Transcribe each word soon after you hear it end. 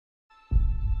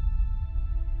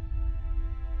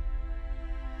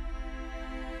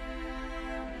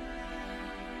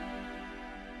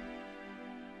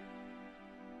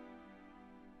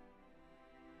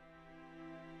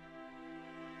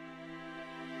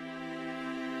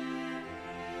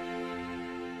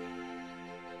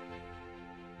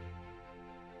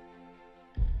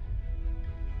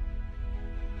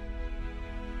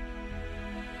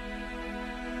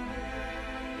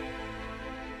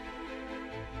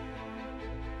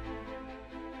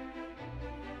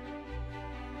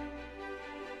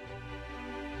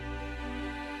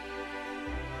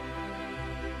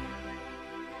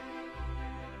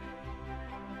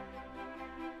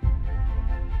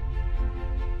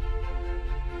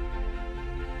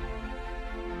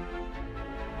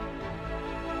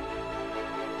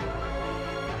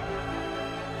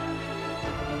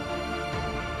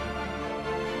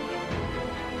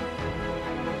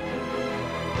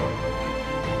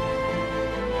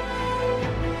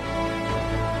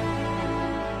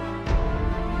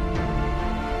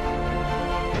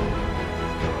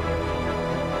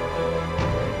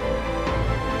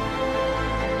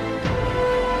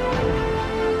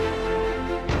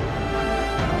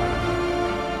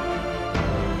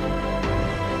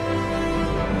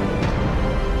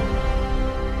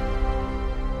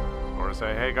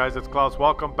Hey guys, it's Claus.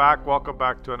 Welcome back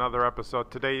to another episode.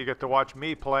 Today you get to watch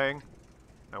me playing.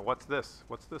 Now what's this?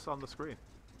 What's this on the screen?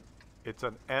 It's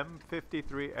an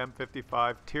M53,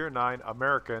 M55 Tier 9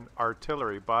 American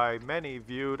artillery, by many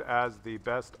viewed as the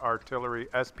best artillery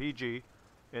S.P.G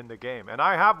in the game. And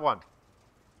I have one.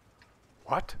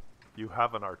 What? You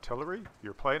have an artillery?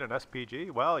 You're playing an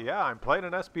S.P.G? Well, yeah, I'm playing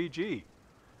an S.P.G.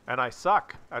 And I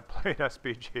suck at playing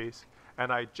S.P.Gs.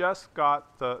 And I just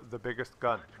got the biggest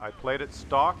gun. I played it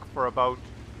stock for about,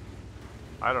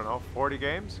 I don't know, 40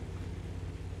 games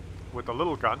with a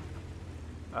little gun.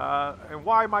 And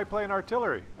why am I playing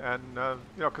artillery? And,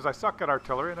 you know, because I suck at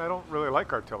artillery and I don't really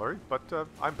like artillery, but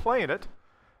I'm playing it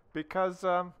because,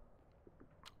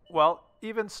 well,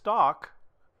 even stock,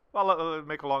 well, let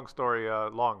make a long story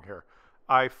long here.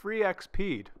 I free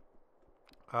XP'd.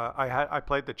 I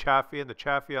played the Chaffee, and the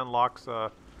Chaffee unlocks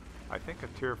I think a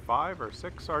tier 5 or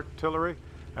 6 artillery,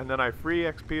 and then I free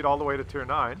XP'd all the way to tier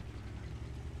 9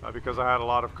 because I had a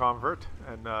lot of convert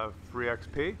and free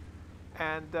XP.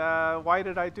 And why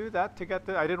did I do that? To get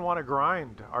I didn't want to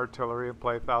grind artillery and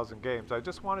play 1,000 games. I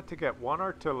just wanted to get one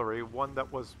artillery, one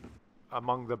that was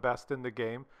among the best in the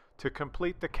game, to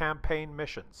complete the campaign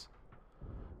missions.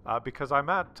 Because I'm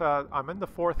in the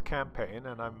 4th campaign,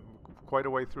 and I'm quite a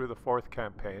way through the 4th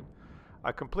campaign.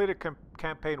 I completed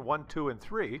campaign 1, 2, and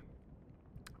 3.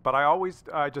 But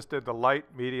I just did the light,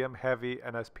 medium, heavy,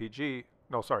 and S.P.G.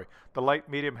 No, sorry, the light,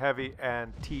 medium, heavy,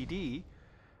 and TD,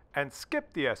 and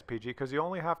skipped the S.P.G. because you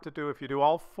only have to do, if you do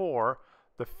all 4,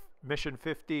 the mission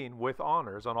 15 with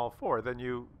honors on all 4, then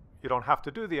you don't have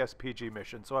to do the S.P.G.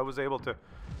 mission. So I was able to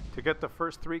get the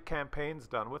first 3 campaigns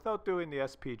done without doing the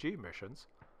S.P.G. missions.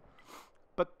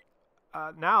 But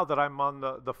now that I'm on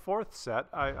the 4th set,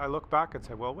 I look back and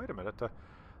say, well, wait a minute.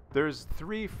 There's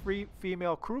 3 free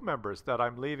female crew members that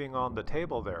I'm leaving on the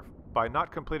table there. By not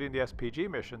completing the S.P.G.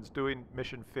 missions, doing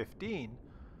mission 15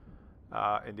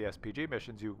 in the S.P.G.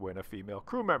 missions, you win a female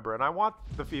crew member. And I want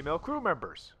the female crew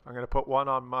members. I'm going to put one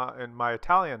on in my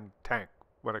Italian tank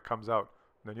when it comes out.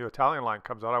 When the new Italian line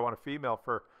comes out, I want a female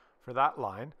for that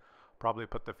line. Probably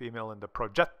put the female in the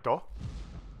Progetto.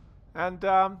 And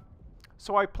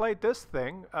so I played this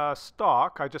thing,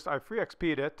 stock. I free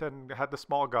XP'd it and had the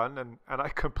small gun, and I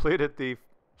completed the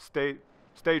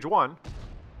stage 1.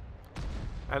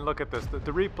 And look at this. The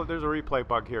replay, there's a replay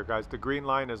bug here, guys. The green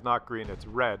line is not green, it's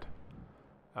red.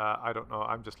 I don't know.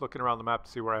 I'm just looking around the map to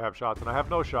see where I have shots, and I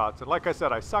have no shots. And like I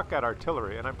said, I suck at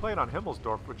artillery, and I'm playing on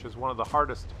Himmelsdorf, which is one of the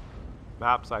hardest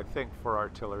maps, I think, for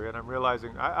artillery. And I'm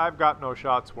realizing I've got no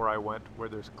shots where I went, where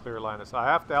there's clear line of sight.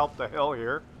 I have to help the hill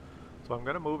here. So I'm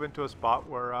going to move into a spot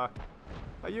where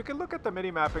you can look at the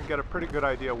mini-map and get a pretty good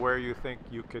idea where you think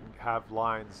you can have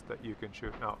lines that you can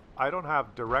shoot. Now, I don't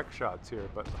have direct shots here,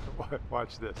 but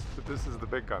watch this. This is the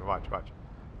big gun. Watch.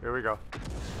 Here we go.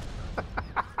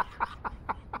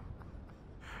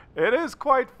 It is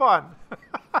quite fun.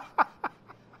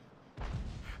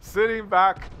 Sitting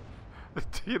back,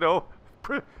 you know,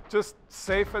 just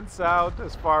safe and sound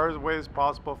as far away as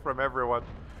possible from everyone.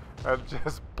 And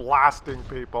just blasting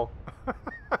people.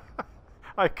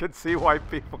 I can see why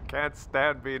people can't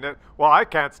stand being hit. Well, I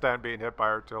can't stand being hit by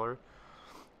artillery.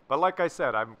 But like I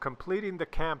said, I'm completing the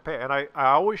campaign. And I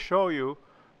always show you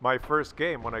my first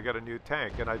game when I get a new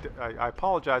tank. And I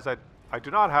apologize, I do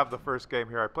not have the first game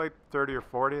here. I played 30 or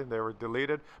 40 and they were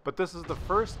deleted. But this is the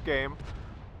first game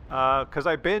because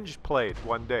I binge played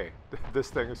one day this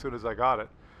thing as soon as I got it.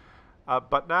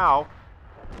 But now...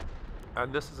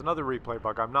 And this is another replay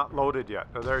bug. I'm not loaded yet.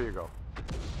 Oh, there you go.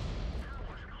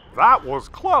 That was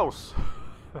close.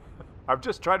 I'm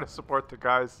just trying to support the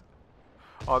guys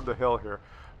on the hill here.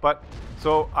 But,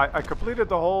 so I completed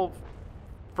the whole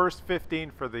first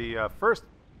 15 for the first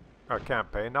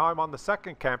campaign. Now I'm on the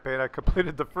 2nd campaign. I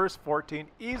completed the first 14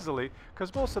 easily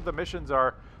because most of the missions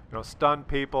are, you know, stun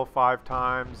people 5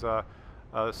 times,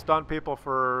 stun people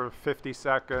for 50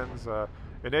 seconds,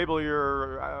 enable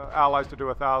your allies to do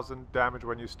 1,000 damage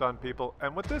when you stun people.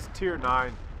 And with this tier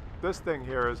 9, this thing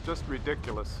here is just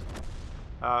ridiculous.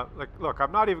 Like, look,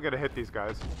 I'm not even going to hit these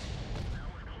guys.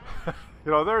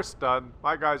 You know, they're stunned.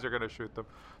 My guys are going to shoot them.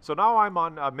 So now I'm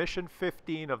on mission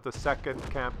 15 of the 2nd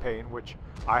campaign, which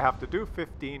I have to do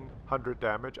 1,500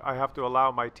 damage. I have to allow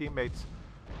my teammates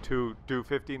to do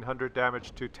 1,500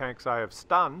 damage to tanks I have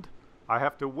stunned. I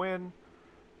have to win,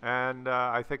 and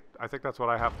I think that's what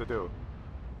I have to do.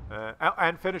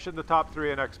 And finish in the top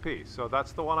 3 in XP. So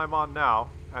that's the one I'm on now.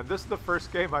 And this is the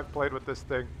first game I've played with this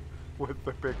thing, with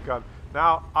the big gun.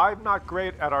 Now, I'm not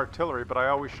great at artillery, but I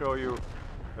always show you,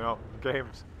 you know,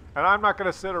 games. And I'm not going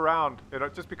to sit around, you know,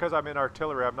 just because I'm in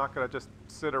artillery, I'm not going to just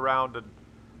sit around and,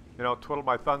 you know, twiddle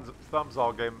my thumbs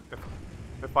all game.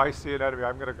 If I see an enemy,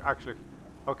 I'm going to actually...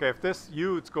 Okay, if this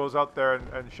Utes goes out there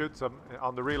and shoots him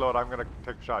on the reload, I'm going to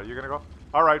take a shot. Are you going to go?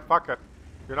 All right, fuck it.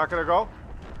 You're not going to go?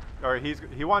 All right,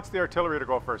 he wants the artillery to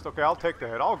go first. Okay, I'll take the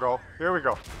hit. I'll go. Here we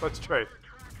go. Let's trade.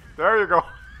 There you go.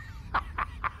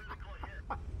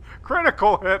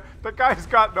 Critical hit. The guy's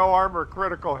got no armor.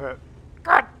 Critical hit.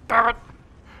 God damn it.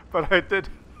 But I did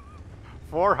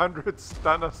 400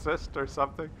 stun assist or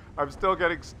something. I'm still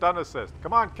getting stun assist.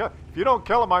 Come on, kill. If you don't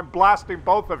kill him, I'm blasting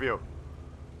both of you.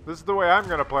 This is the way I'm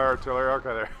going to play artillery.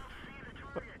 Okay, there.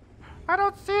 I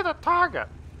don't see the target.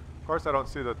 Of course I don't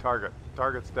see the target.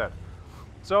 Target's dead.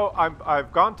 So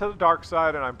I've gone to the dark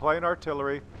side and I'm playing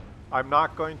artillery. I'm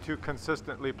not going to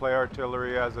consistently play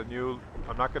artillery as a new...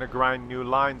 I'm not going to grind new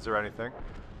lines or anything.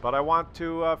 But I want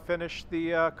to finish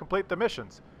the... complete the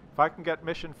missions. If I can get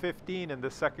mission 15 in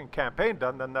this second campaign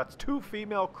done, then that's 2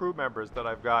 female crew members that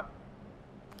I've got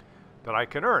that I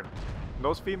can earn. And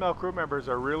those female crew members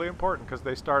are really important because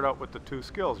they start out with the 2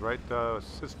 skills, right?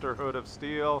 Sisterhood of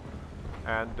Steel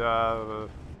and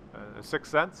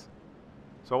Sixth Sense.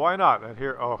 So why not? And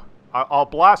here, oh, I'll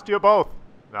blast you both.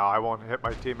 No, I won't hit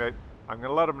my teammate. I'm going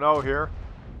to let him know here.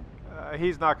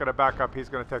 He's not going to back up. He's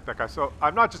going to take that guy. So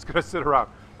I'm not just going to sit around.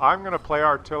 I'm going to play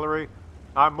artillery.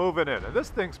 I'm moving in. And this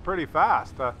thing's pretty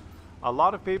fast. A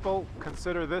lot of people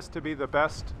consider this to be the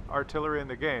best artillery in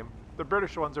the game. The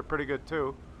British ones are pretty good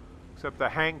too. Except the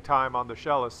hang time on the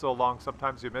shell is so long,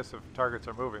 sometimes you miss if targets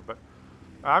are moving. But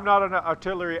I'm not an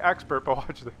artillery expert, but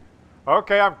watch this.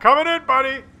 Okay, I'm coming in,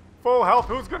 buddy. Full health.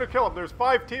 Who's going to kill him? There's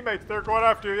 5 teammates there going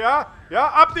after you, yeah? Yeah,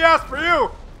 up the ass for you.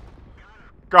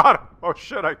 Got him. Oh,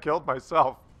 shit, I killed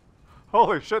myself.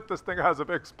 Holy shit, this thing has a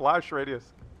big splash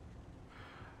radius.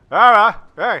 All right.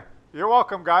 Hey, you're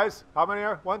welcome, guys. How many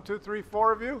are? 1, 2, 3,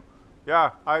 4 of you? Yeah,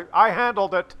 I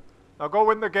handled it. Now go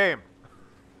win the game.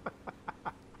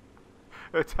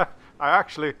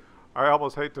 I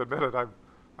almost hate to admit it.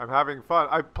 I'm having fun.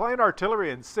 I'm playing artillery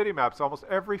in city maps. Almost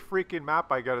every freaking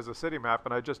map I get is a city map,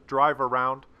 and I just drive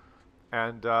around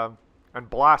and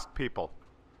blast people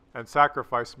and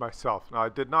sacrifice myself. Now, I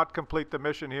did not complete the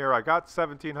mission here. I got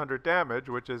 1,700 damage,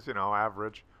 which is, you know,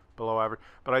 average, below average.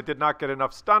 But I did not get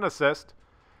enough stun assist,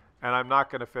 and I'm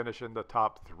not going to finish in the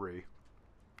top 3.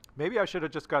 Maybe I should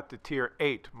have just got to tier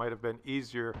 8. Might have been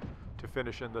easier to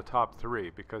finish in the top 3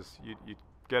 because you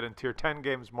get in tier 10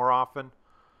 games more often.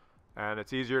 And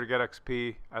it's easier to get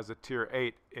XP as a tier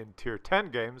 8 in tier 10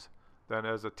 games than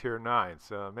as a tier 9.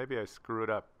 So maybe I screwed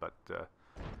up, but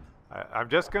I'm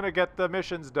just going to get the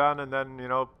missions done and then, you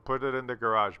know, put it in the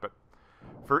garage. But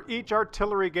for each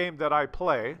artillery game that I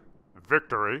play,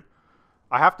 victory,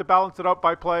 I have to balance it out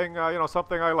by playing, you know,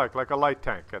 something I like a light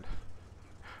tank. And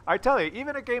I tell you,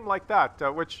 even a game like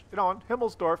that, which, you know, in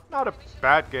Himmelsdorf, not a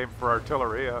bad game for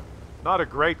artillery, not a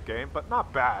great game, but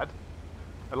not bad.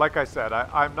 And like I said,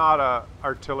 I'm not a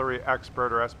artillery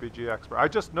expert or S.P.G expert. I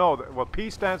just know that, well, P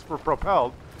stands for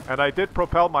propelled, and I did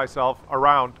propel myself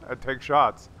around and take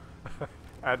shots.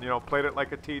 And, you know, played it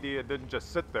like a TD and didn't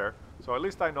just sit there. So at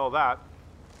least I know that.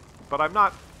 But I'm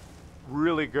not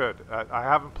really good. I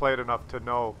haven't played enough to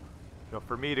know, you know,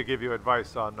 for me to give you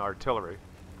advice on artillery.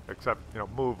 Except, you know,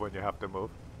 move when you have to move.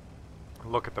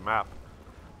 Look at the map.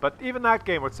 But even that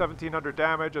game with 1,700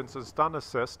 damage and some stun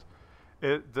assist,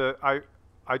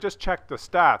 I just checked the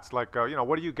stats, like, you know,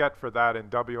 what do you get for that in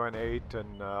WN8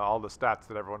 and all the stats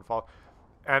that everyone follows.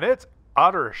 And it's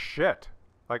utter shit.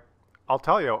 Like, I'll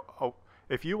tell you,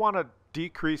 if you want to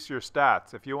decrease your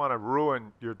stats, if you want to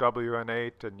ruin your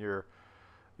WN8 and your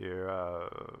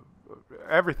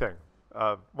everything,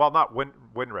 well, not win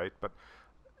rate, but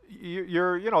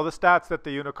you know, the stats that the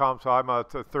Unicom, so I'm a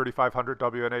 3,500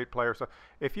 WN8 player, so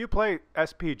if you play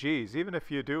S.P.Gs, even if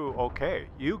you do okay,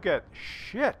 you get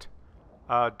shit.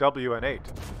 WN8,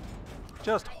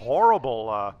 just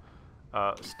horrible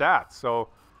stats. So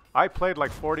I played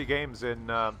like 40 games in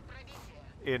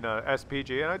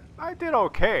S.P.G, and I did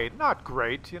okay, not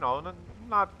great, you know,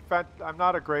 I'm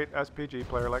not a great S.P.G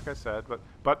player, like I said,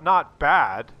 but not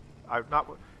bad.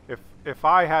 If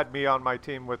I had me on my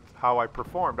team with how I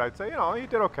performed, I'd say, you know, he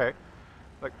did okay.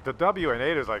 Like the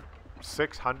WN8 is like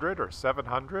 600 or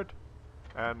 700,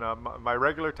 and my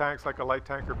regular tanks, like a light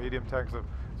tank or medium tanks,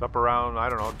 it's up around, I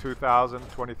don't know, 2,000,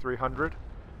 2,300.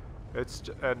 It's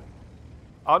an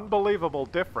unbelievable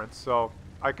difference. So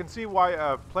I can see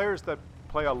why players that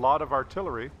play a lot of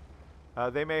artillery,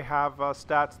 they may have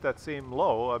stats that seem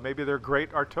low. Maybe they're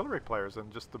great artillery players,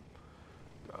 and just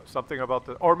something about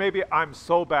the, or maybe I'm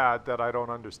so bad that I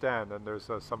don't understand, and there's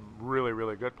some really,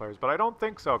 really good players. But I don't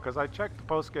think so, because I checked the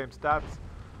post-game stats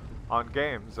on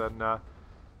games, and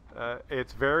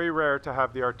It's very rare to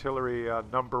have the artillery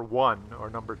number 1 or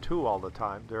number 2 all the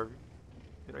time. They're,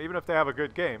 you know, even if they have a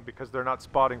good game, because they're not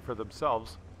spotting for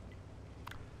themselves.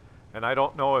 And I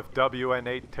don't know if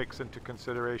WN8 takes into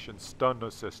consideration stun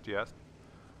assist yet.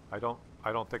 I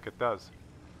don't think it does.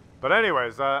 But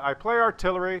anyways, I play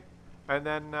artillery, and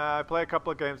then I play a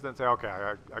couple of games, and then say, okay,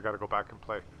 I got to go back and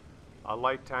play a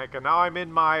light tank. And now I'm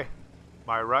in my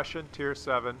Russian tier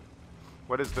 7.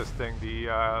 What is this thing? The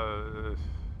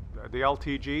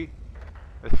LTG.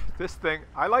 This thing,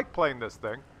 I like playing this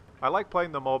thing. I like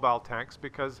playing the mobile tanks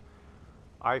because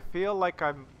I feel like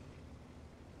I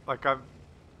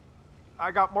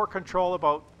got more control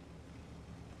about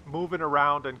moving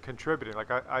around and contributing. Like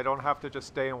I don't have to just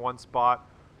stay in one spot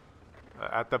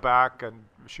at the back and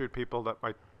shoot people that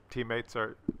my teammates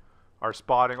are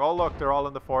spotting. Oh look, they're all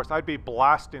in the forest. I'd be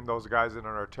blasting those guys in an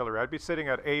artillery. I'd be sitting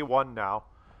at A1 now,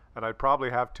 and I'd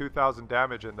probably have 2,000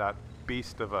 damage in that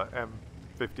beast of a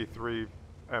M53,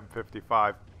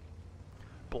 M55.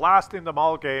 Blasting them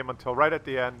all game until right at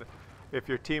the end. If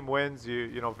your team wins,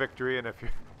 you know, victory, and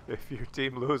if your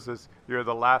team loses, you're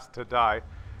the last to die.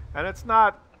 And it's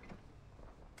not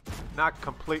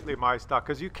completely my style,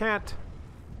 because you can't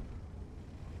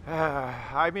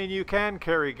I mean, you can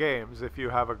carry games if you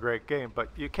have a great game, but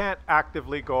you can't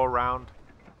actively go around,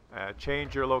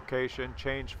 change your location,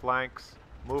 change flanks,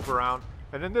 move around.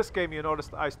 And in this game, you notice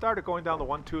I started going down the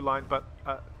 1-2 line, but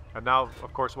and now,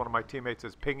 of course, one of my teammates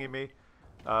is pinging me.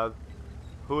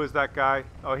 Who is that guy?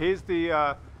 Oh, he's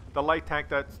the light tank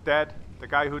that's dead. The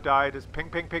guy who died is ping,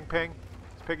 ping, ping, ping.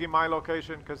 He's pinging my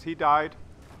location because he died.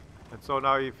 And so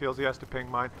now he feels he has to ping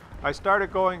mine. I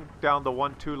started going down the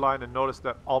 1-2 line and noticed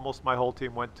that almost my whole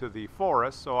team went to the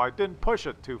forest, so I didn't push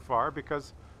it too far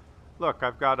because, look,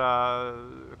 I've got a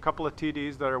couple of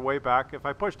TDs that are way back. If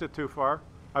I pushed it too far,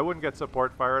 I wouldn't get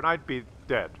support fire and I'd be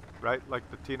dead, right? Like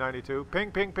the T-92. Ping,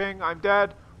 ping, ping, I'm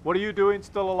dead. What are you doing?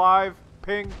 Still alive?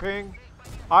 Ping, ping.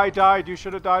 I died. You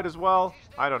should have died as well.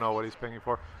 I don't know what he's pinging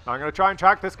for. Now I'm going to try and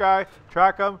track this guy.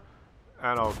 Track him.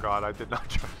 And oh god, I did not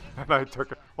try. And I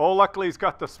took it. Oh, luckily he's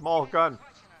got the small gun.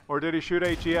 Or did he shoot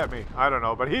HE at me? I don't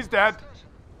know, but he's dead.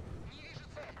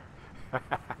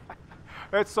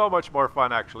 It's so much more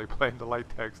fun actually playing the light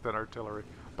tanks than artillery.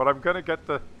 But I'm going to get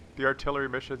the artillery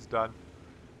missions done.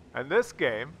 And this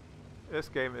game is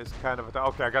kind of a...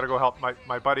 Okay, I got to go help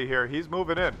my buddy here. He's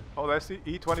moving in. Oh, that's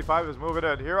E25 is moving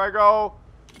in. Here I go.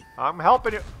 I'm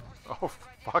helping you. Oh,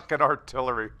 fucking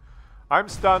artillery. I'm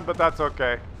stunned, but that's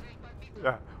okay.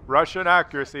 Yeah, Russian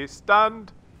accuracy.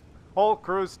 Stunned. Whole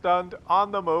crew stunned.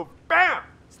 On the move. Bam!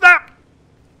 Snap!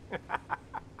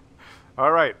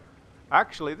 All right.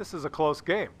 Actually, this is a close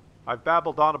game. I've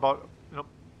babbled on about, you know,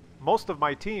 most of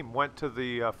my team went to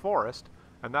the forest,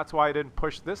 and that's why I didn't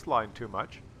push this line too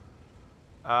much.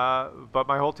 But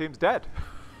my whole team's dead.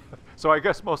 So I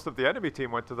guess most of the enemy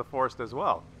team went to the forest as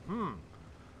well.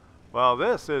 Well,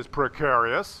 this is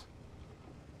precarious.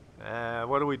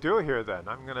 What do we do here then?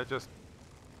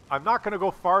 I'm not going to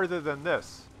go farther than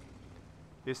this.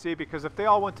 You see, because if they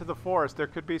all went to the forest, there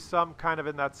could be some kind of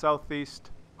in that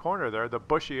southeast corner there, the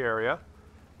bushy area.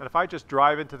 And if I just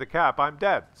drive into the cap, I'm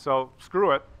dead. So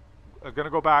screw it. I'm going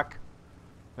to go back.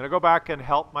 I'm going to go back and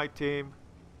help my team.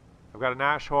 I've got an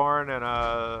ash horn and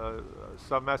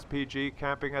some S.P.G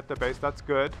camping at the base. That's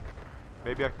good.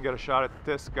 Maybe I can get a shot at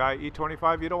this guy.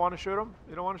 E25, you don't want to shoot him?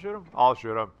 You don't want to shoot him? I'll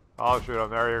shoot him. I'll shoot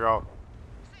him. There you go.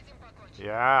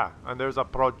 Yeah. And there's a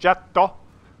Progetto.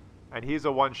 And he's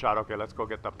a one-shot. Okay, let's go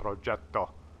get the Progetto.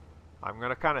 I'm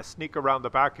going to kind of sneak around the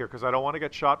back here because I don't want to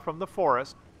get shot from the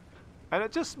forest. And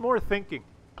it's just more thinking,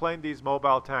 playing these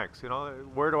mobile tanks. You know,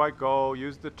 where do I go?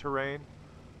 Use the terrain.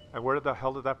 And where the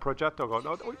hell did that Progetto go?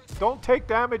 No, don't take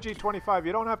damage, E25.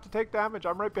 You don't have to take damage.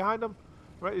 I'm right behind him.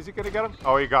 Right, is he going to get him?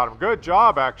 Oh, he got him. Good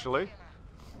job, actually.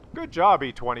 Good job,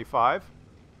 E25.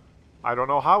 I don't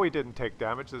know how he didn't take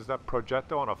damage. Is that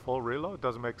Progetto on a full reload?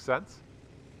 Doesn't make sense.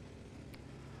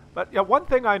 But yeah, one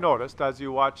thing I noticed as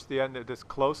you watch the end of this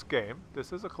close game,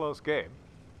 this is a close game,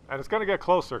 and it's going to get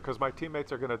closer because my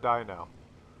teammates are going to die now.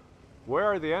 Where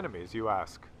are the enemies, you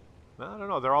ask? I don't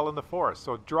know, they're all in the forest.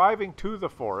 So driving to the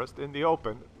forest in the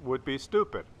open would be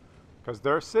stupid because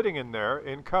they're sitting in there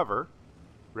in cover,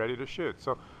 ready to shoot.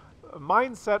 So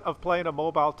mindset of playing a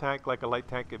mobile tank like a light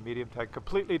tank and medium tank,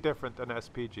 completely different than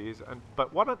SPGs.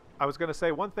 But what I was going to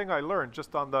say, one thing I learned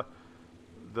just on the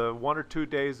 1 or 2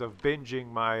 days of binging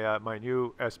my my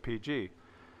new S.P.G.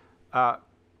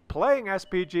 Playing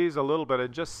SPGs a little bit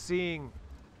and just seeing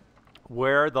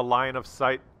where the line of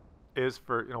sight is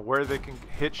for, you know, where they can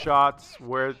hit shots,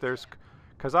 where there's,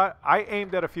 because I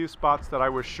aimed at a few spots that I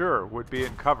was sure would be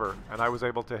in cover and I was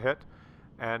able to hit,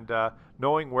 and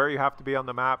knowing where you have to be on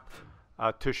the map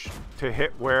to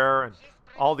hit where and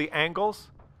all the angles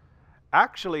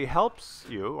actually helps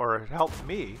you, or it helped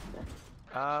me,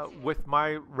 with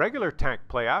my regular tank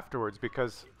play afterwards,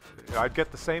 because I'd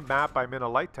get the same map, I'm in a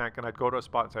light tank, and I'd go to a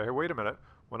spot and say, hey, wait a minute,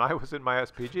 when I was in my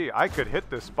S.P.G, I could hit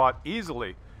this spot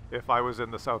easily if I was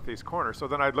in the southeast corner. So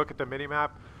then I'd look at the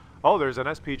mini-map, oh, there's an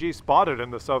S.P.G spotted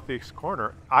in the southeast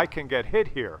corner, I can get hit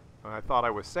here, and I thought I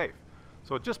was safe.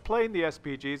 So just playing the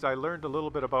S.P.Gs, I learned a little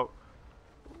bit about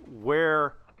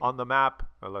where on the map.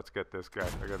 Let's get this guy.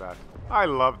 Look at that. I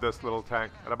love this little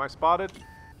tank. And am I spotted?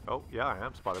 Oh, yeah, I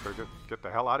am spotted. Better get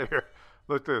the hell out of here.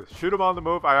 Look at this. Shoot him on the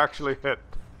move. I actually hit.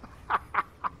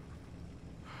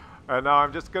 And now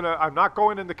I'm not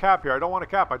going in the cap here. I don't want to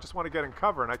cap. I just want to get in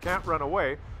cover, and I can't run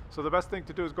away. So the best thing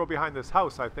to do is go behind this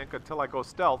house, I think, until I go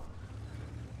stealth.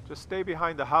 Just stay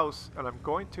behind the house, and I'm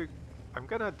going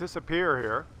to disappear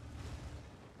here.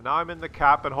 Now I'm in the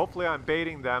cap, and hopefully I'm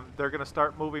baiting them. They're going to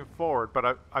start moving forward,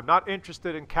 but I'm not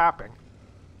interested in capping.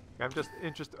 I'm just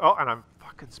interested. Oh, and I'm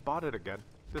fucking spotted again.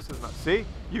 This is not. See?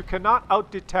 You cannot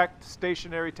out-detect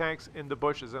stationary tanks in the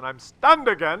bushes, and I'm stunned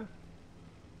again.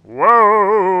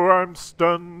 Whoa, I'm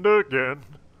stunned again.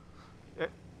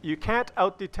 You can't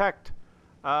out-detect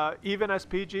even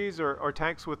S.P.Gs or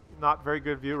tanks with not very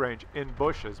good view range in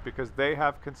bushes because they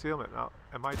have concealment. Now,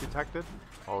 am I detected?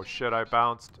 Oh shit, I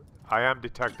bounced. I am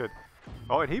detected.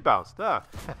 Oh, and he bounced. Ah,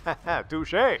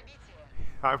 touche.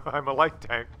 I'm a light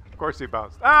tank. Of course he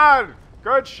bounced. Ah,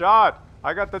 good shot.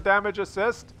 I got the damage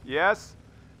assist. Yes.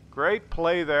 Great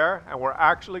play there. And we're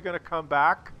actually going to come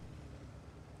back.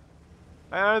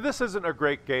 This isn't a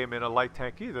great game in a light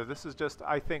tank either. This is just,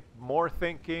 I think, more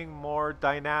thinking, more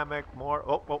dynamic, more...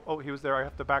 Oh, he was there. I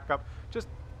have to back up. Just,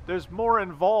 there's more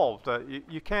involved.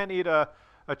 You can't eat a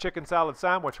chicken salad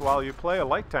sandwich while you play a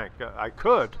light tank. I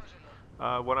could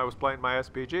when I was playing my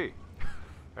S.P.G.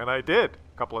 And I did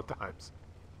a couple of times.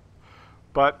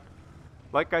 But,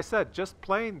 like I said, just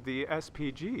playing the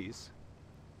S.P.Gs,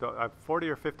 the 40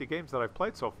 or 50 games that I've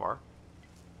played so far,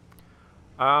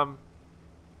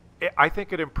 I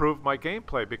think it improved my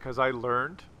gameplay because I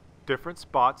learned different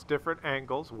spots, different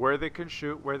angles, where they can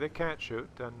shoot, where they can't shoot.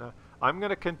 And I'm going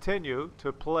to continue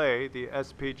to play the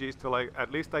S.P.Gs till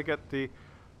at least I get the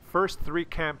first 3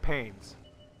 campaigns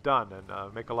done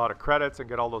and make a lot of credits and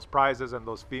get all those prizes and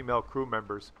those female crew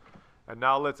members. And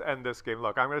now let's end this game.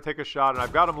 Look, I'm going to take a shot, and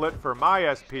I've got him lit for my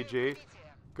S.P.G.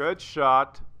 Good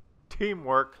shot,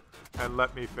 teamwork, and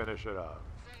let me finish it up.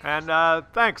 And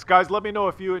thanks, guys. Let me know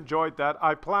if you enjoyed that.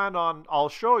 I'll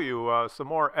show you some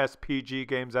more S.P.G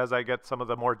games as I get some of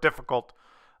the more difficult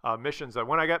missions.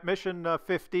 When I get mission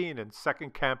 15 in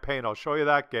second campaign, I'll show you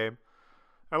that game.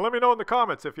 And let me know in the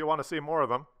comments if you want to see more of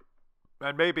them.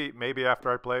 And maybe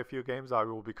after I play a few games, I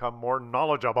will become more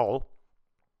knowledgeable.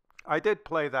 I did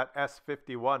play that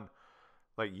S51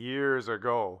 like years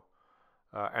ago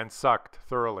and sucked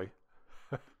thoroughly.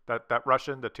 that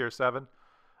Russian, the tier 7.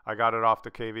 I got it off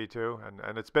the KV2,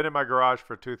 and it's been in my garage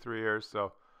for 2-3 years,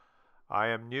 so I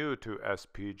am new to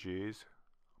S.P.Gs.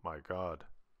 My God.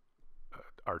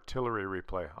 Artillery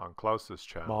replay on Klaus's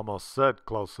channel. Mama said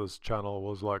Klaus's channel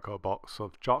was like a box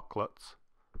of chocolates.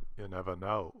 You never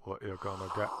know what you're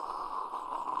gonna get.